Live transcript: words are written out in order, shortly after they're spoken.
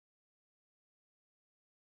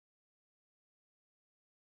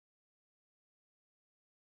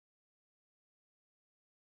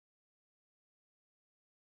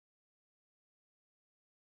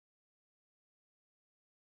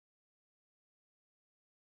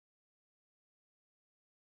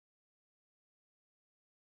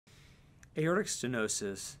Aortic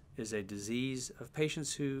stenosis is a disease of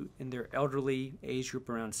patients who, in their elderly age group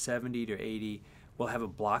around 70 to 80, will have a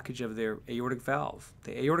blockage of their aortic valve.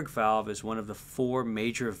 The aortic valve is one of the four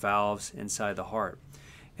major valves inside the heart.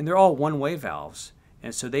 And they're all one-way valves.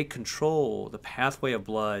 And so they control the pathway of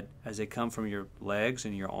blood as they come from your legs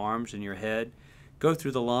and your arms and your head, go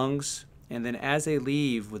through the lungs, and then as they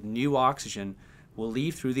leave with new oxygen, will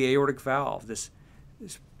leave through the aortic valve, this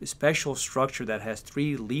special structure that has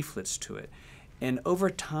three leaflets to it. And over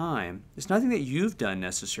time, it's nothing that you've done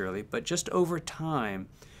necessarily, but just over time,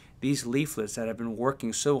 these leaflets that have been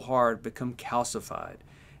working so hard become calcified.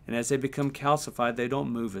 And as they become calcified, they don't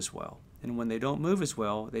move as well. And when they don't move as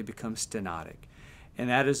well, they become stenotic. And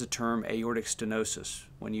that is the term aortic stenosis,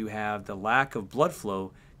 when you have the lack of blood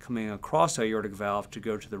flow coming across the aortic valve to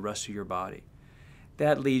go to the rest of your body.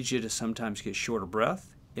 That leads you to sometimes get short of breath.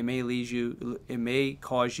 It may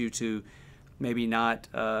cause you to maybe not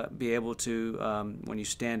be able to, when you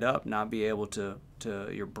stand up, not be able to,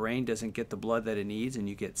 your brain doesn't get the blood that it needs and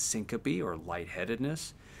you get syncope or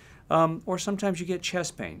lightheadedness. Or sometimes you get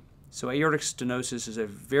chest pain. So aortic stenosis is a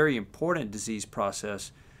very important disease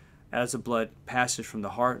process as the blood passes from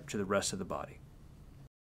the heart to the rest of the body.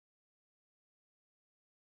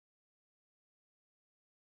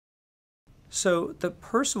 So the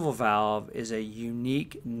Percival valve is a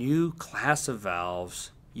unique new class of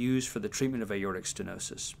valves used for the treatment of aortic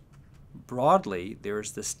stenosis. Broadly,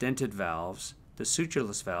 there's the stented valves, the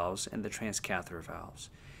sutureless valves, and the transcatheter valves.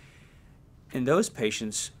 In those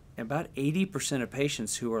patients, about 80% of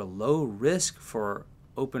patients who are low risk for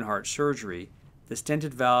open heart surgery, the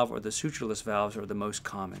stented valve or the sutureless valves are the most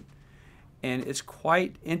common. And it's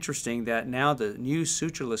quite interesting that now the new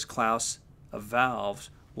sutureless class of valves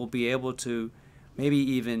will be able to maybe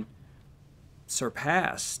even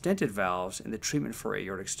surpass stented valves in the treatment for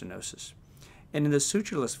aortic stenosis. And in the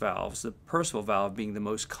sutureless valves, the Percival valve being the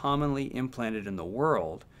most commonly implanted in the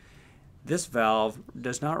world, this valve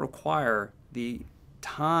does not require the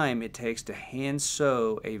time it takes to hand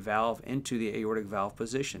sew a valve into the aortic valve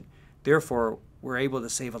position. Therefore, we're able to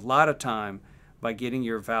save a lot of time by getting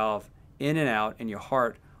your valve in and out and your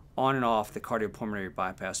heart on and off the cardiopulmonary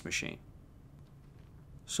bypass machine.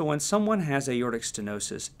 So when someone has aortic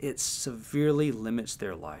stenosis, it severely limits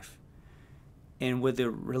their life. And with the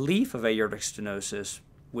relief of aortic stenosis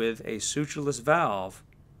with a sutureless valve,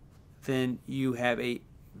 then you have a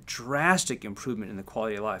drastic improvement in the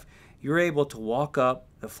quality of life. You're able to walk up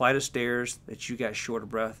the flight of stairs that you got short of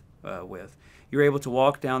breath with. You're able to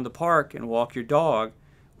walk down the park and walk your dog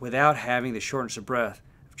without having the shortness of breath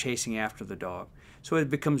of chasing after the dog. So it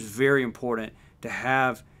becomes very important to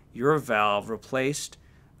have your valve replaced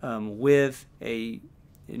with a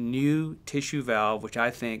new tissue valve, which I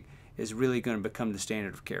think is really going to become the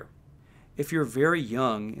standard of care. If you're very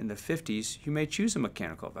young, in the 50s, you may choose a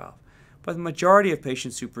mechanical valve. But the majority of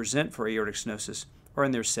patients who present for aortic stenosis are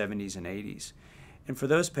in their 70s and 80s. And for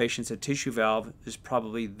those patients, a tissue valve is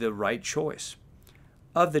probably the right choice.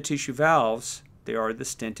 Of the tissue valves, there are the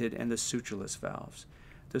stented and the sutureless valves.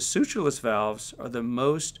 The sutureless valves are the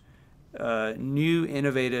most new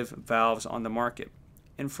innovative valves on the market.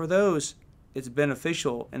 And for those, it's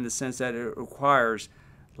beneficial in the sense that it requires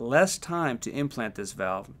less time to implant this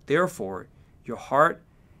valve. Therefore, your heart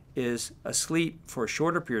is asleep for a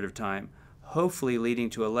shorter period of time, hopefully leading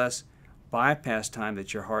to a less bypass time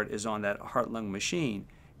that your heart is on that heart-lung machine,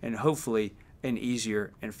 and hopefully an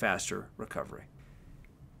easier and faster recovery.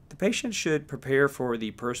 The patient should prepare for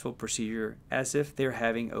the Percival procedure as if they're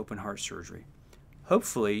having open heart surgery.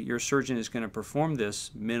 Hopefully, your surgeon is going to perform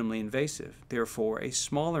this minimally invasive, therefore a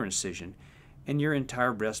smaller incision, and your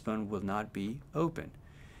entire breastbone will not be open.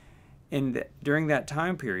 And during that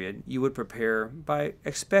time period, you would prepare by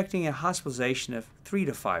expecting a hospitalization of 3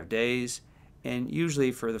 to 5 days, and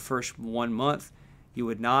usually for the first 1 month, you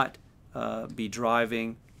would not be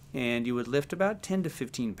driving, and you would lift about 10 to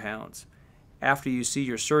 15 pounds. After you see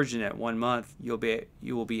your surgeon at 1 month, you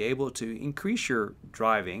will be able to increase your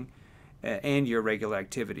driving and your regular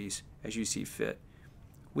activities as you see fit.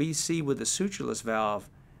 We see with the sutureless valve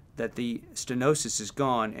that the stenosis is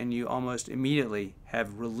gone and you almost immediately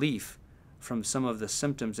have relief from some of the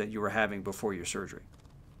symptoms that you were having before your surgery.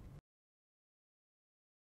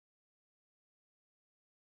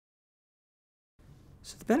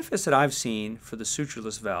 So the benefits that I've seen for the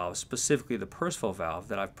sutureless valve, specifically the Percival valve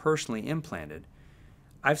that I've personally implanted,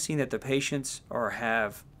 I've seen that the patients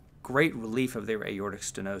have great relief of their aortic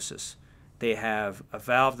stenosis. They have a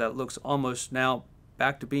valve that looks almost now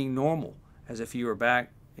back to being normal, as if you were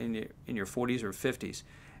back in your 40s or 50s.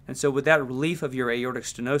 And so with that relief of your aortic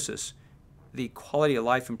stenosis, the quality of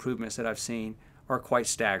life improvements that I've seen are quite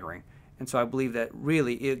staggering. And so I believe that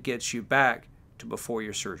really it gets you back to before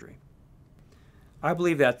your surgery. I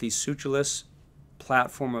believe that the sutureless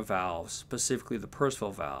platform of valves, specifically the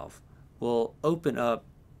Perceval valve, will open up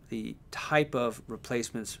the type of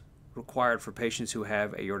replacements required for patients who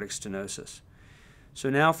have aortic stenosis.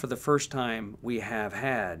 So now for the first time we have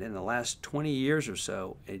had in the last 20 years or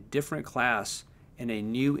so a different class and a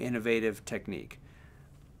new innovative technique.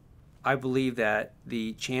 I believe that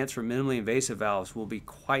the chance for minimally invasive valves will be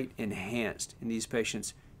quite enhanced in these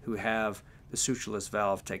patients who have the sutureless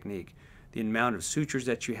valve technique. The amount of sutures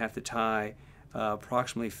that you have to tie,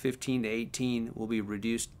 approximately 15 to 18, will be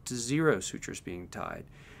reduced to 0 sutures being tied.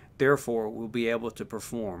 Therefore, we'll be able to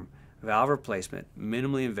perform valve replacement,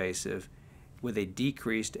 minimally invasive, with a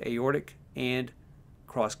decreased aortic and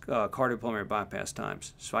cardiopulmonary bypass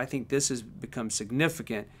times. So I think this has become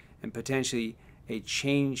significant and potentially a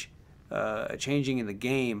changing in the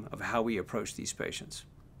game of how we approach these patients.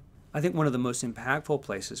 I think one of the most impactful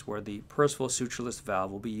places where the Perceval sutureless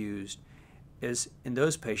valve will be used is in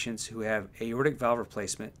those patients who have aortic valve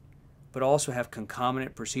replacement but also have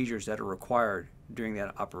concomitant procedures that are required during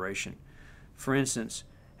that operation. For instance,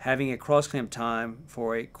 having a cross-clamp time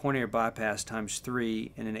for a coronary bypass times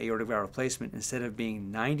 3 in an aortic valve replacement, instead of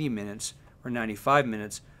being 90 minutes or 95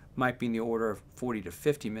 minutes, might be in the order of 40 to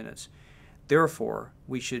 50 minutes. Therefore,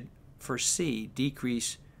 we should foresee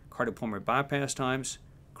decreased cardiopulmonary bypass times,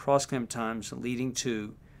 cross-clamp times leading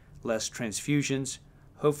to less transfusions,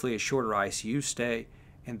 hopefully a shorter ICU stay,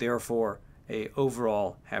 and therefore an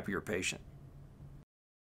overall happier patient.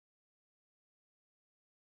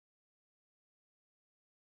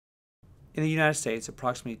 In the United States,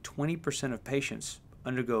 approximately 20% of patients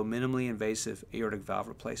undergo minimally invasive aortic valve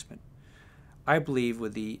replacement. I believe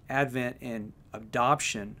with the advent and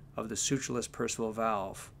adoption of the sutureless Perceval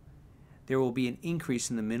valve, there will be an increase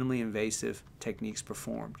in the minimally invasive techniques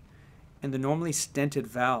performed. In the normally stented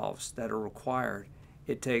valves that are required,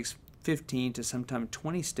 it takes 15 to sometimes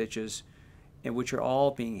 20 stitches, in which are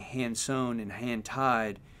all being hand sewn and hand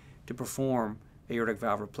tied to perform aortic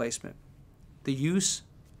valve replacement. The use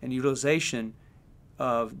and utilization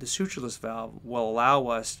of the sutureless valve will allow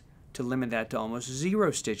us to limit that to almost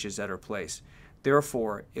 0 stitches that are placed.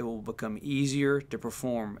 Therefore, it will become easier to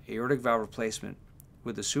perform aortic valve replacement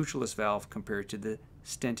with the sutureless valve compared to the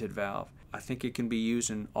stented valve. I think it can be used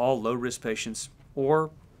in all low-risk patients or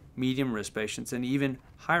medium-risk patients and even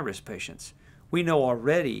high-risk patients. We know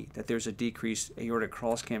already that there's a decreased aortic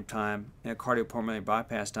cross-clamp time and a cardiopulmonary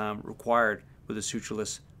bypass time required with a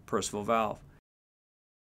sutureless Perceval valve.